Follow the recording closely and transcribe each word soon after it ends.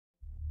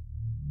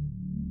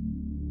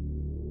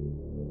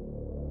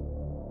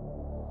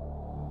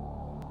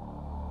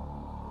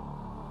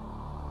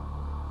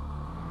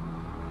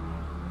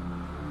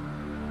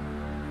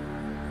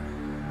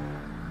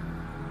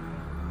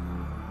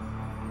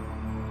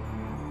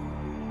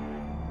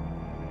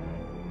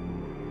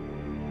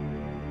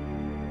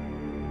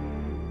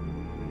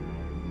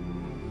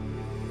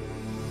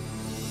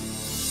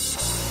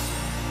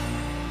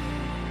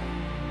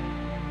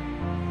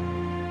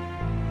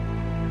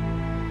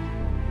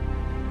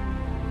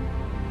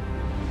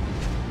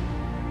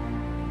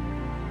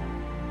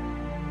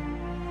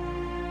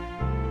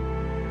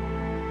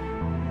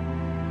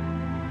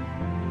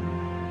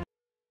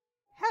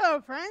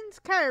Hello friends,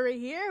 Kairi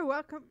here.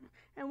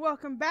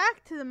 Welcome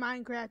back to the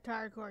Minecraft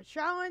Hardcore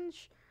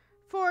Challenge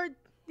for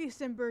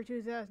December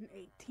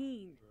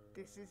 2018.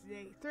 This is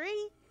day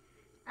 3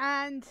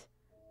 and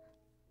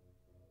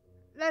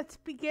let's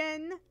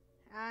begin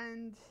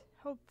and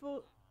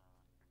hopefully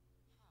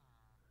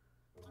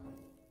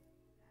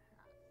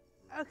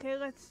okay,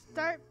 let's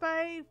start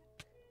by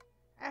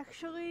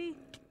actually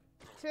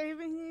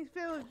saving these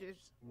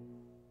villagers,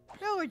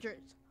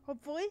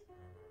 hopefully.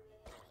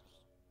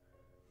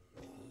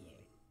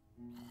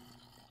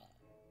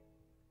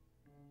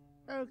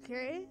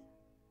 Okay.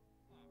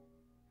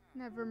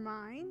 Never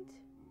mind.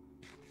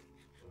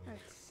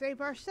 Let's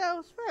save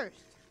ourselves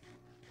first.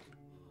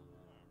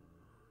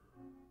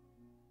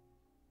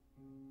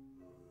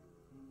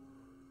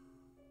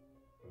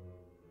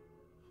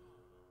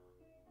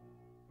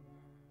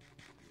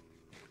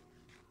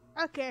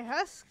 Okay,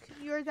 Husk,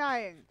 you're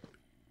dying.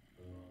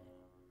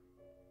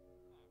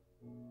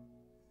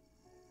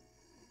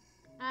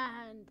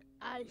 And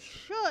I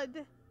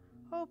should,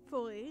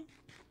 hopefully,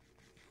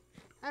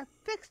 have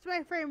fixed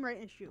my frame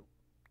rate issue.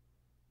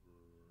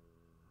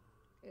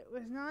 It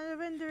was not a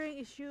rendering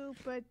issue,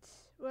 but,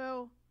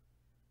 well,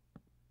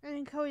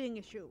 an encoding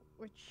issue,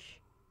 which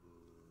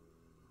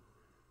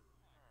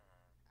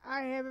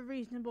I have a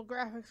reasonable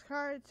graphics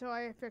card, so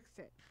I have fixed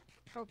it,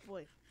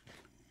 hopefully.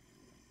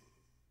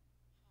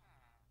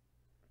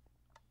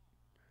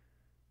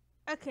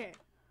 Okay.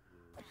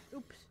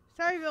 Oops.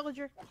 Sorry,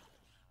 villager.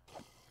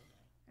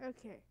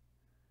 Okay.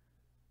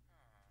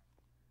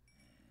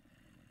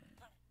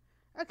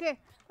 Okay,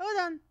 hold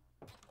on.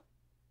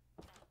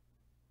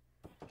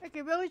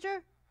 Okay,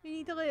 villager, you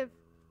need to live.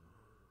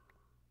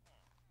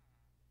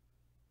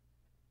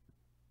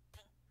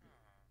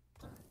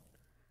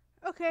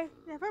 Okay,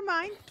 never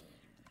mind.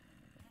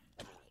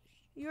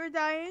 You're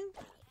dying.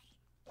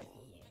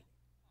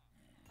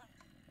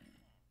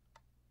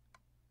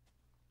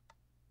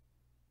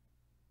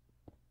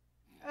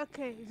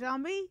 Okay,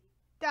 zombie,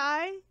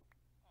 die.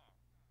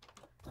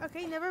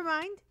 Okay, never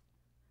mind.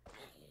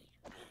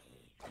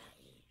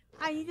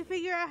 I need to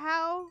figure out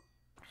how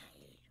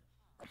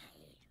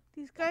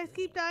these guys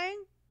keep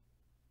dying.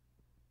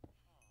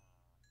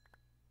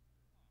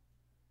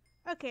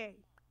 Okay.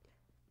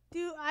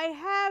 Do I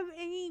have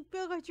any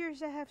villagers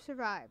that have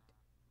survived?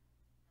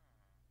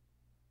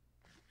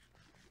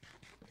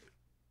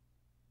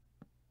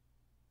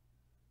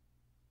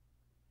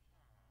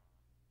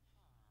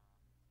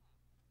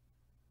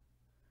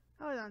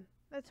 Hold on.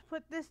 Let's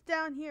put this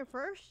down here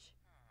first.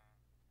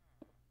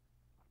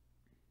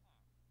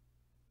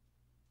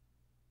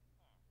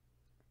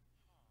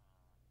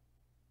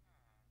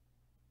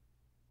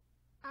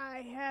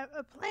 I have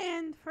a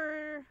plan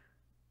for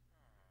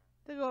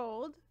the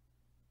gold.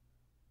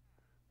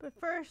 But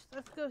first,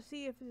 let's go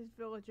see if these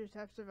villagers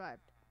have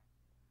survived.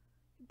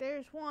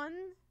 There's one.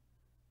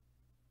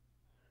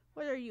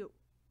 What are you?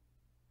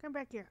 Come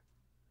back here.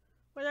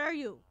 What are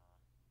you?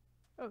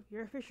 Oh,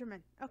 you're a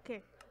fisherman.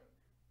 Okay.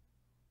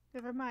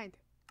 Never mind.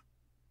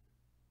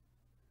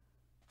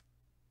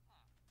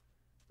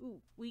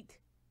 Ooh, wheat.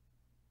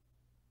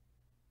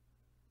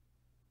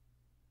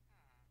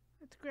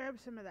 Let's grab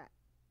some of that.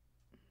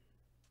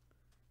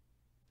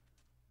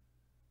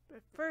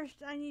 But first,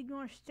 I need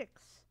more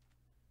sticks.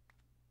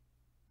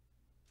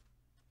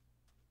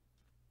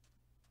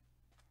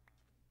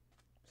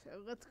 So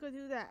let's go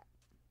do that.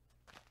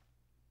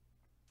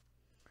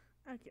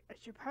 Okay, I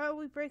should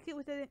probably break it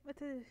with a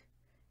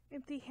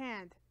empty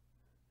hand.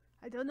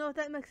 I don't know if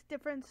that makes a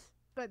difference,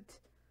 but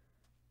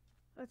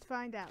let's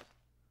find out.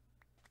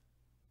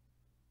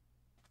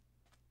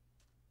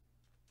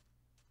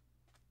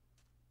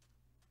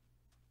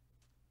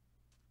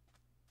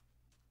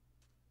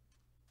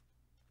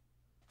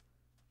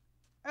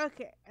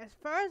 Okay, as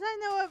far as I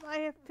know of, I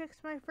have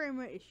fixed my frame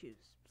rate issues.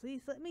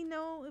 Please let me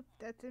know if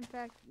that's in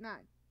fact not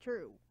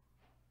true.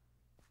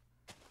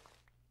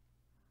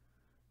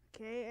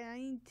 Okay, and I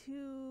need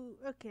to...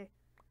 Okay,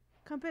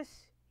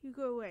 Compass, you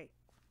go away.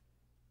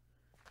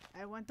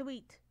 I want the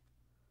wheat.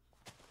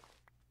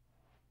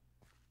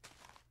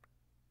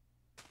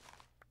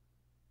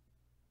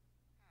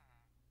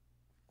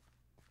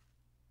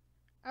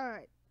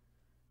 Alright,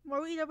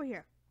 more wheat over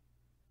here.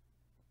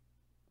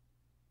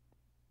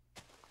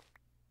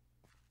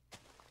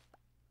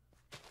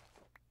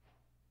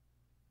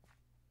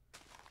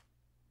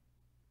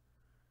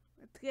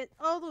 Let's get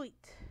all the wheat.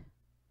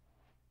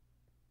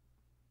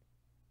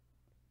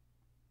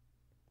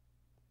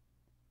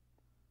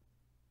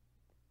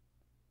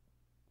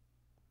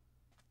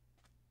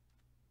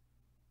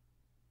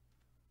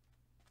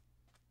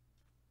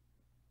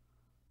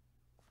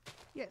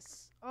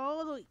 Yes,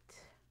 all the wheat.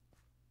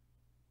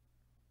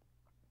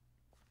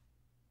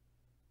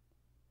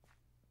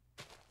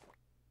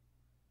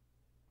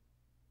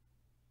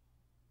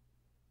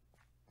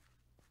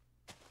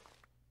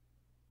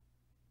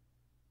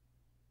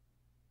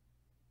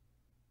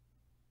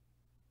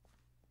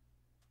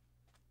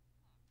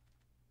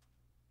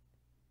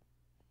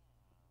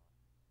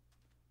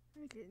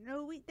 Okay,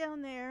 no wheat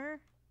down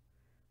there.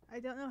 I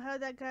don't know how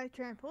that guy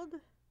trampled.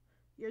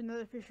 You're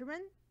another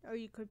fisherman? Or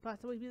you could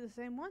possibly be the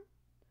same one?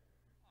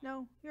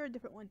 No, you're a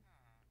different one.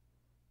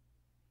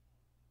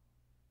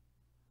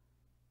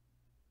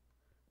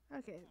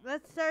 Okay,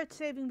 let's start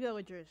saving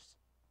villagers.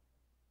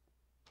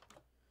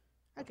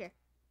 Okay.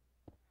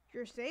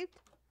 You're saved?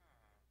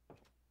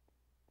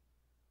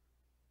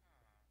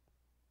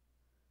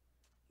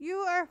 You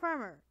are a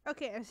farmer.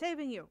 Okay, I'm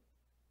saving you.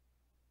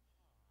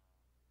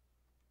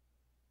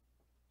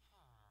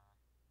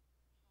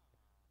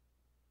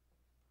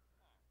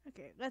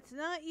 Okay, let's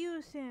not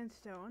use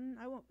sandstone.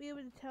 I won't be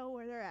able to tell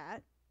where they're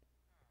at.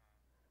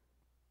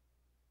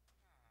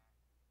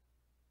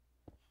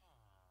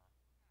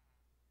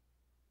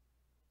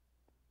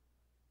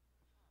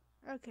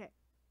 Okay.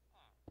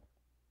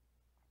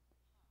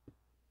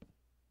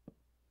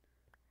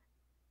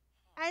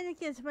 And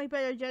against my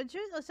better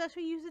judgment, let's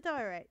actually use the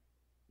diorite.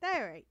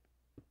 Diorite.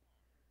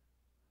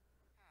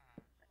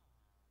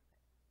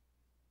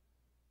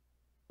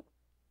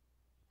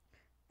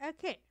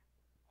 Okay.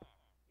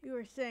 You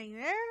were staying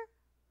there?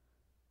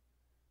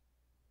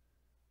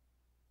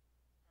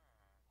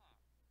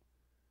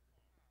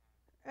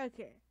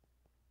 Okay.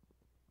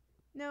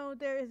 No,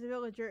 there is a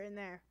villager in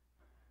there.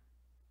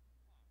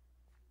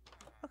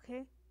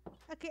 Okay.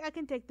 Okay, I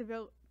can take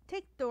the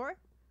door.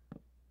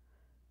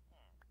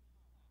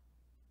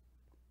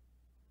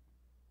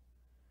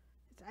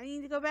 I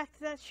need to go back to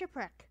that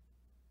shipwreck.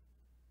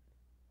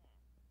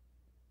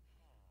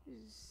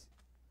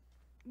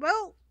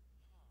 Well,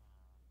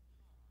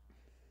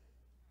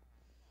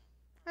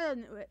 I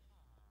don't know it.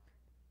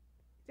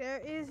 There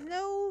is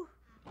no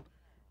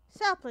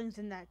saplings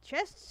in that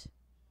chest.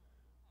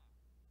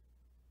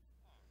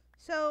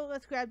 So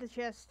let's grab the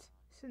chest,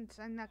 since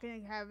I'm not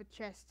going to have a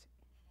chest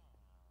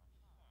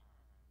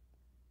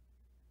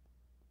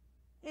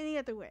any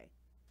other way.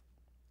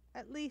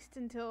 At least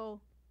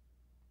until...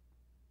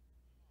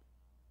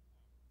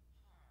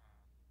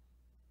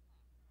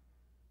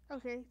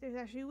 Okay, there's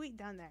actually wheat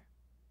down there.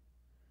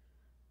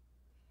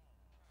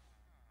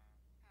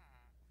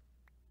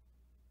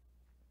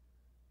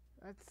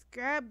 Let's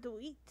grab the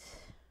wheat.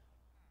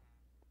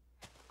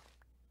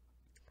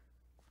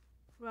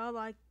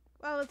 Well,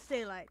 it's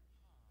daylight.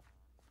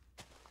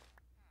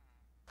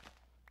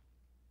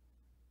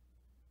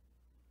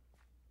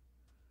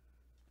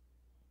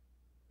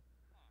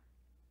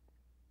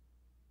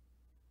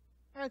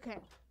 Okay.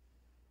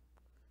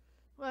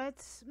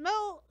 Let's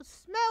smelt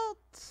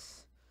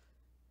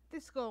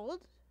this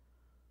gold.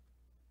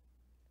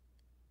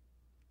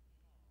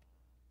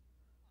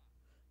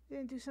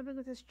 Then do something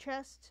with this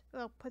chest.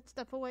 Well, put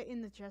stuff away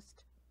in the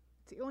chest.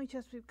 It's the only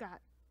chest we've got.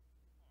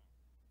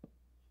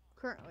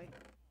 Currently.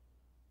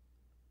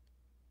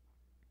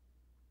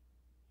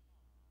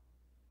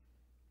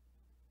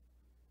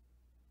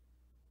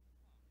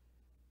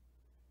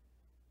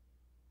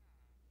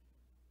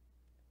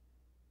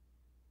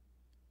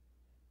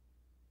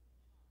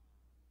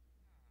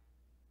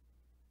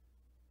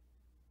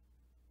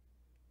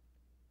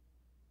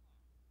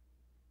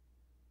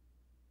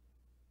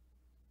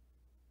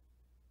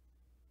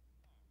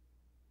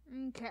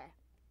 Okay.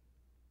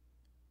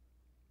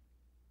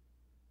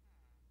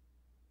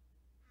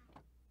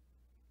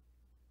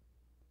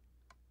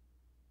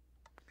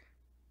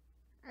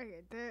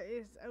 Okay, there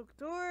is oak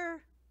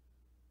door.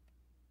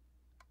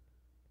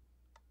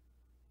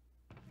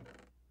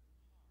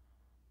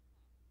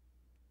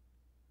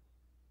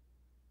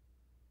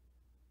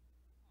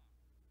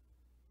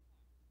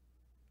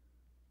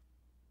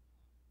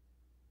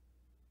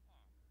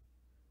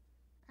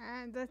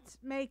 And let's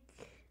make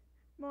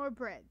more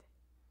bread.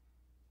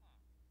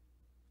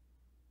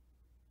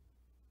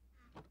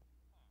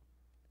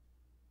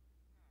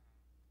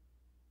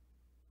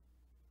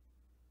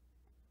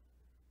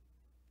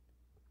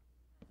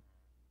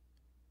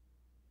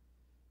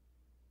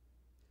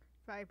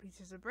 Five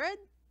pieces of bread.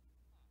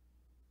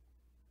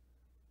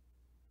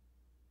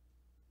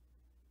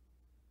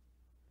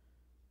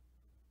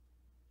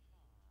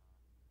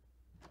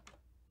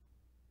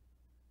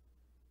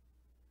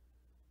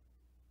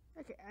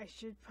 Okay, I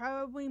should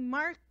probably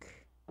mark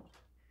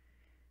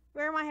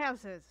where my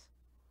house is.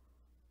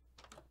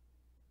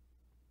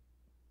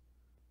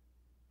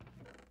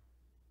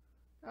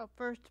 I'll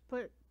first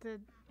put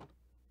the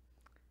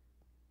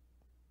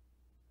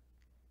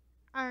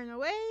iron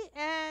away,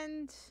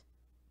 and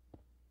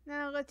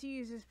now let's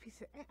use this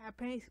piece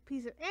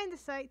of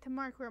andesite to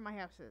mark where my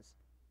house is.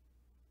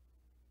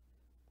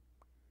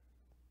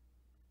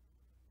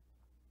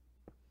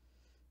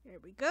 There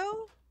we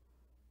go.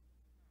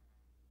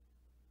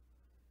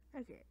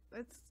 Okay,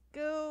 let's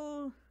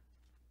go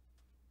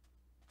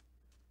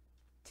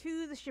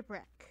to the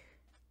shipwreck.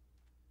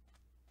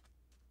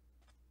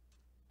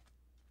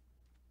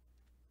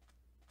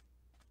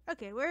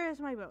 Okay, where is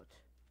my boat?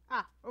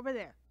 Ah, over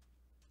there.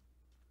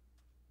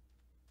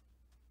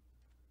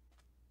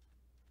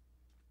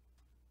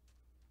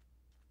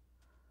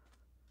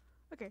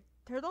 Okay,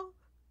 turtle,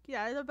 get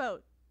out of the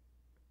boat.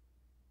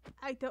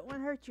 I don't want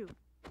to hurt you.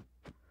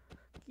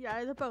 Get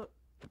out of the boat.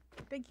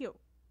 Thank you.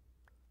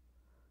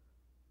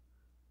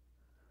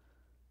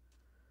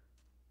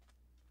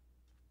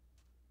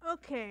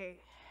 Okay.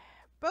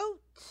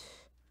 Boat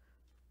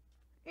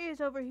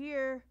is over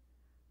here.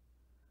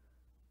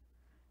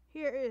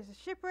 Here is a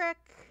shipwreck.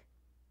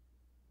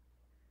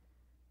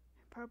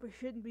 Probably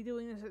shouldn't be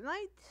doing this at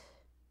night.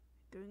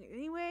 Doing it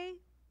anyway.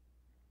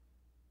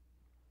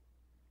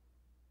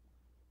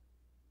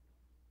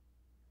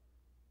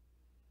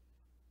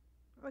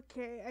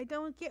 Okay, I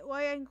don't get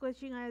why I'm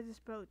glitching out of this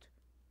boat.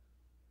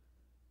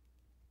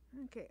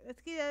 Okay,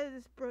 let's get out of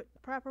this boat the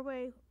proper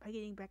way by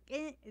getting back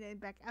in it and then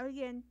back out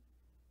again.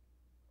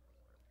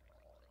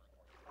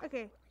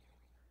 Okay.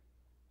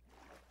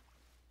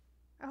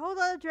 A whole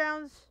lot of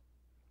drowns.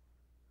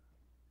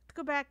 Let's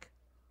go back.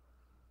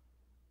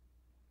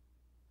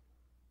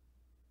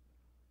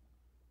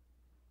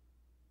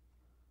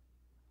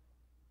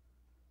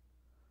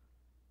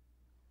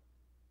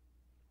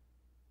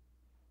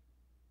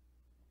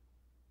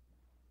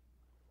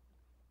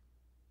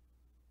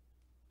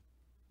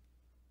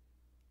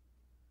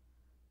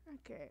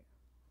 Okay.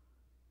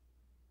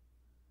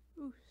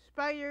 Ooh,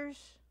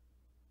 spiders.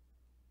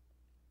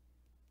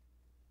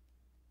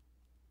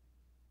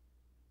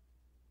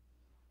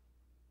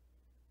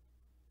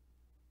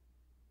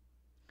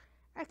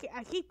 Okay,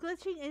 I keep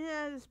glitching in and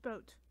out of this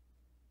boat.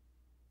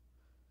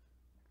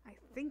 I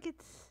think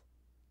it's...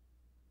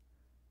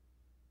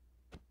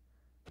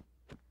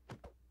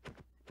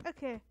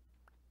 Okay.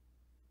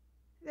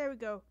 There we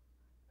go.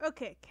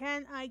 Okay,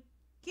 can I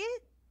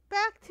get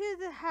back to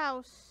the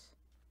house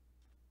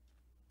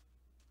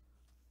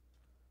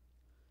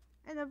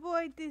and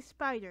avoid these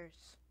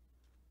spiders?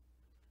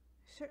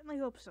 I certainly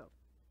hope so.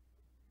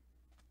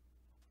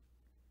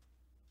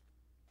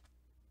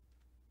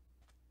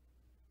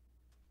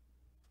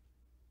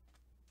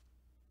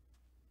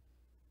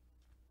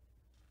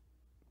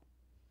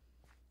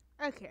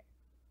 Okay.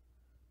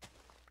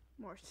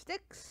 More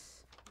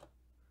sticks.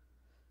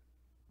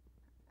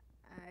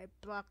 I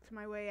blocked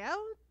my way out.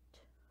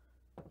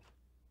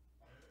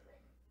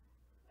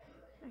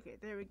 Okay,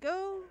 there we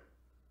go.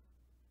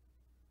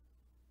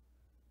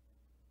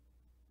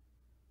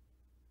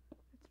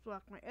 Let's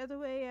block my other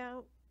way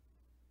out.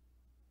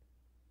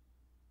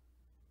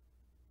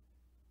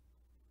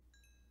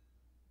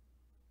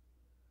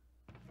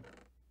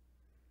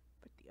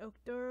 Put the oak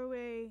door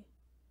away.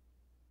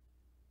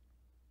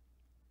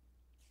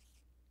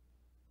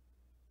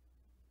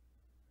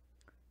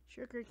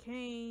 Sugar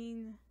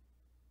cane.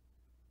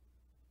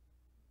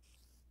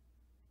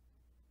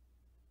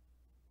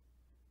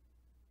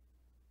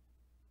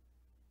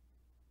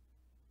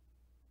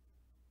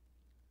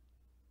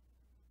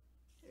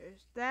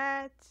 There's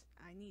that.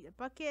 I need a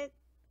bucket.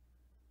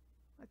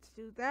 Let's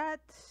do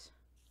that.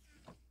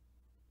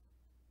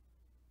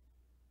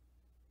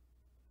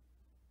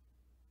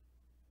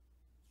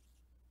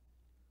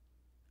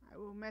 I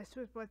will mess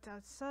with what's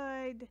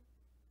outside.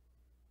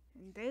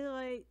 In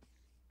daylight.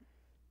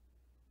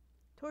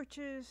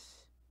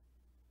 Torches.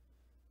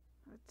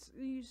 Let's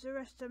use the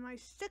rest of my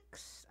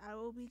sticks. I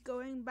will be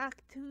going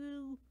back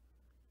to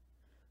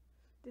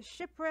the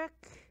shipwreck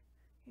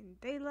in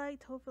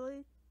daylight,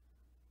 hopefully.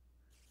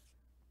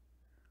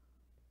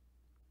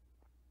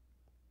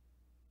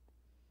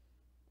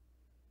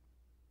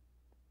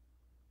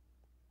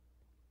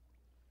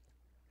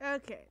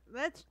 Okay,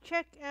 let's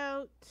check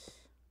out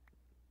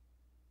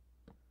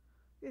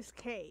this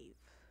cave.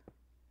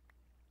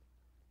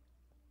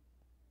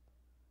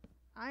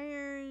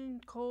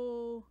 Iron,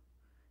 coal.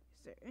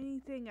 Is there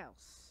anything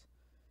else?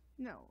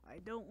 No, I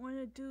don't want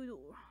to do...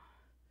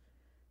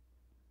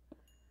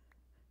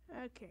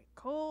 Okay,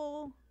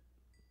 coal.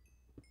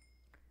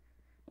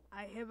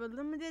 I have a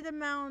limited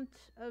amount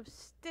of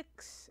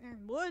sticks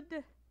and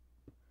wood.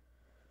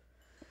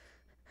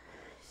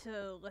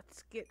 So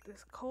let's get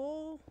this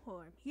coal while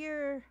I'm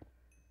here.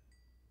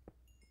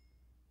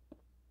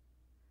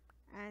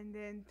 And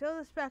then fill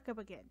this back up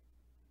again.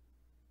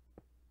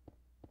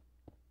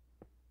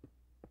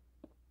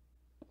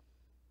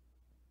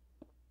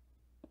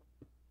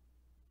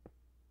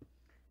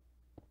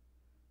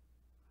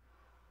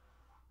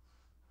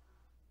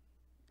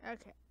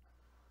 Okay.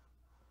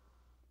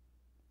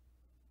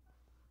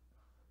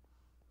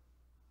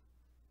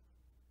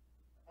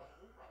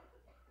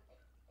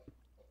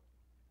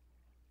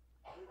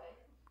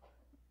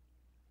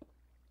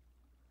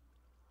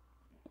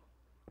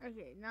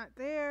 Okay, not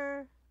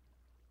there.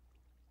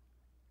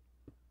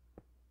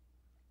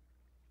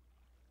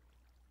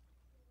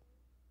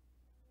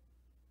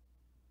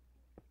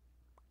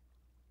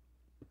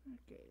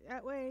 Okay,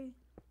 that way.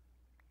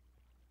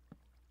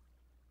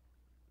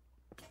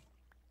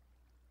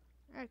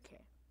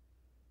 Okay.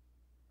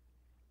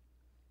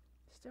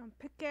 Stone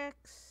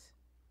pickaxe.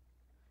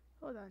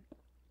 Hold on.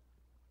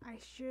 I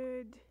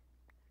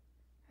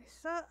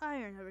saw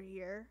iron over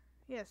here.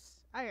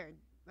 Yes, iron.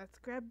 Let's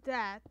grab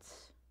that.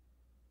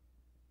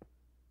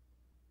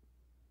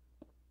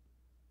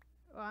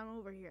 Oh, I'm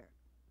over here.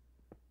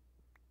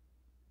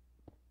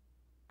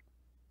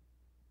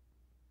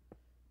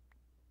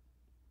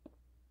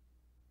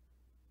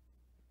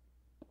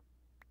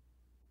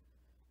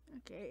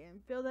 Okay, and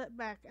fill that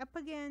back up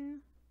again.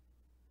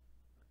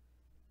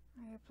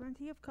 I have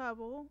plenty of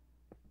cobble.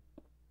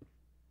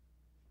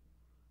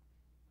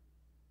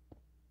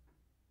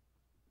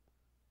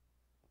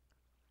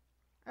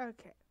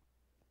 Okay.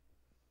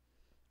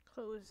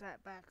 Close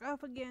that back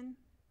up again.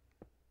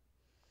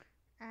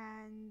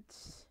 And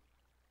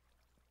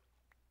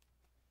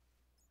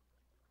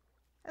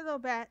hello,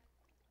 Bat.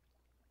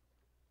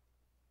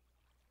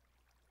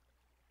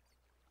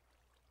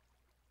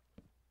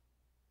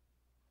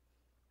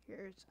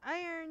 Here's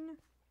iron.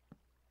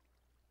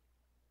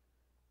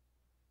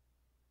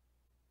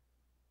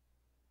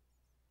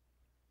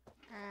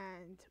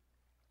 And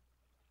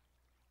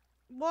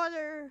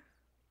water.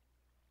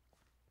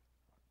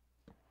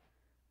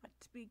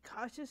 Let's be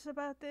cautious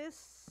about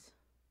this.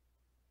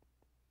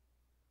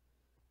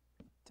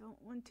 Don't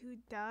want to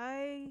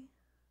die.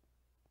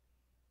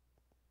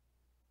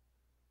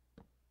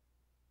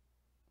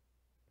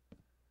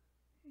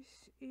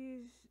 This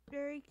is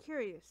very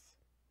curious.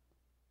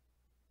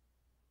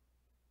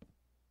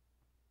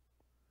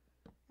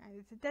 And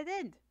it's a dead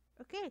end.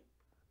 Okay.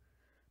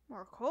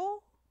 More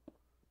coal.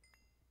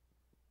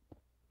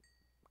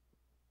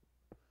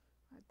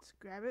 Let's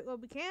grab it while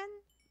we can.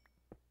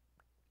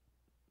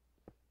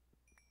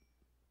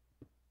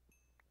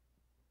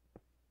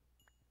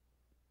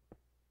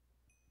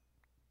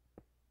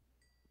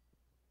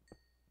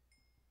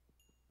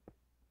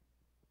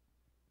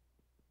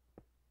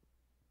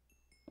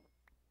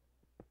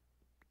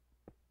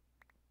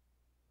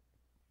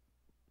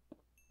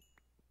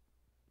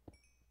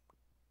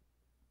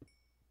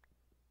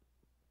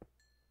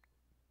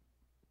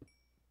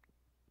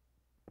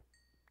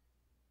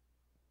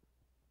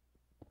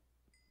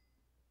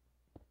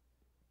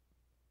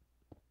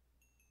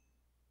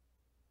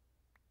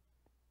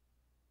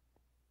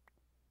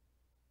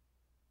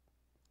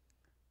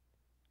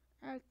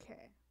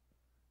 Okay.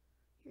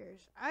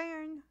 Here's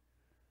iron.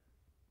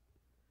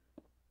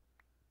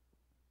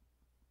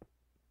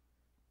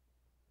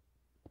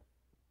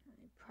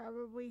 I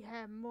probably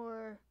have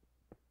more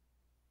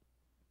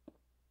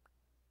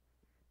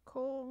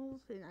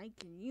coals than I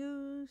can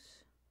use.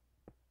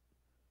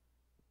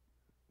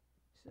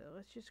 So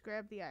let's just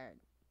grab the iron.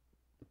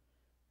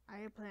 I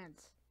have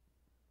plans.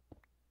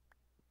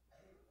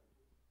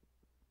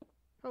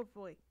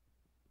 Hopefully.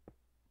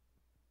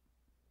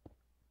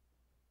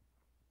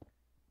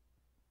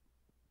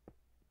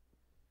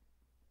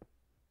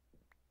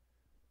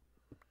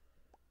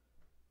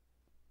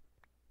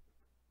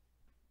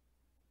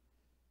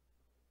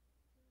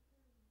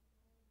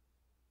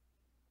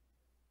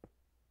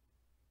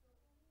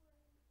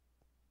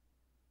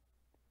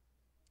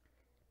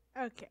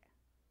 Okay.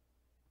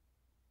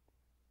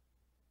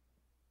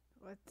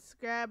 Let's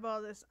grab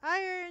all this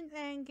iron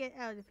and get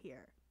out of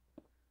here.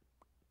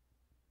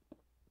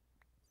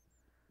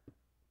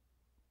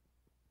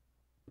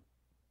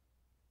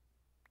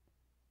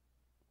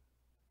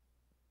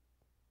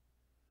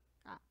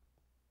 Ah,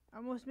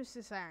 almost missed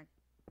this iron.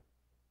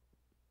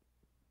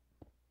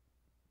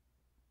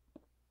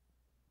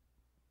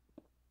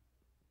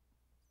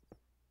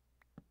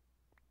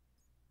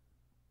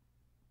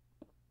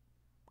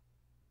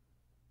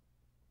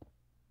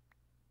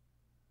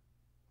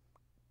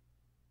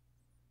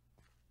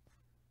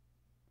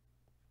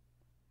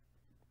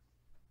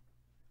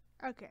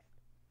 Okay.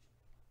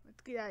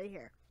 Let's get out of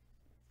here.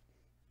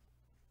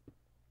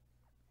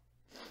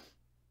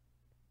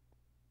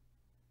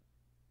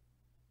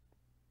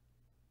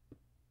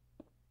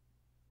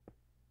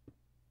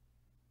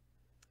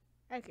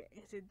 Okay,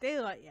 is it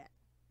daylight yet?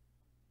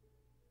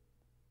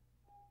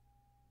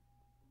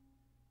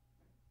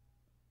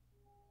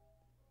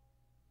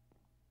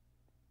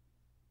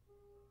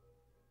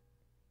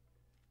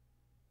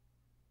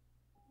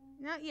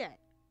 Not yet.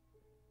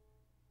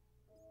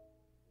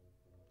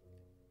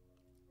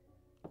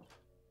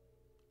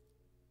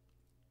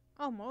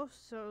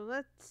 Almost, so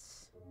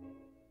let's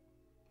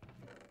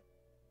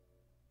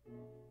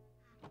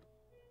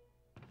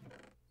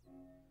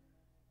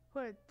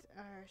put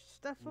our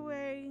stuff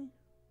away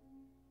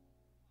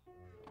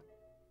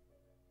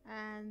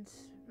and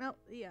melt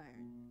the iron.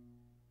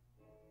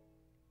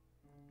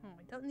 Oh,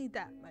 we don't need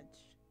that much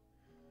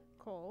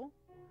coal.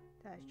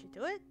 That should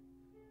do it.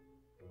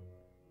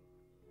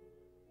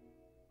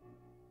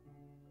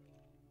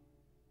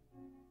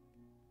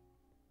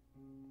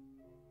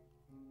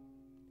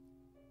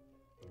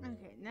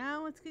 Okay,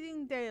 now it's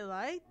getting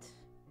daylight.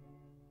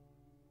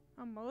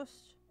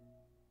 Almost.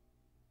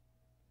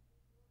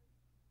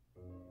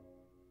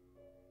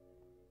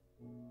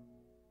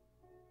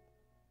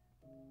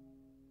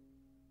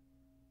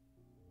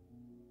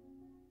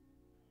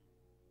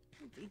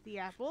 Let's eat the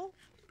apple.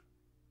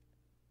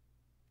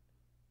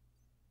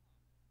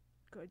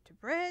 Go to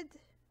bread.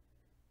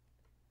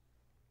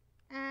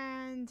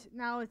 And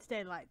now it's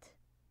daylight.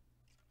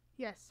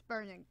 Yes,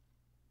 burning.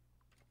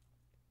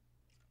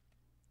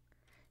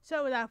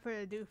 So without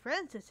further ado,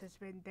 friends, this has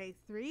been day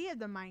 3 of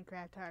the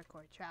Minecraft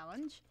Hardcore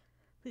Challenge.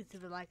 Please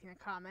leave a like and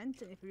a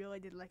comment, and if you really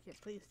did like it,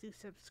 please do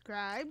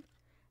subscribe.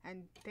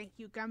 And thank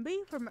you,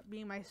 Gumby, for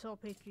being my sole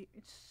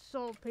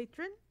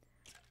patron.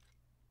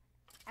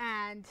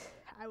 And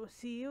I will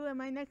see you in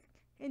my next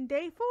in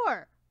day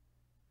 4.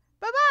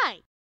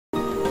 Bye-bye!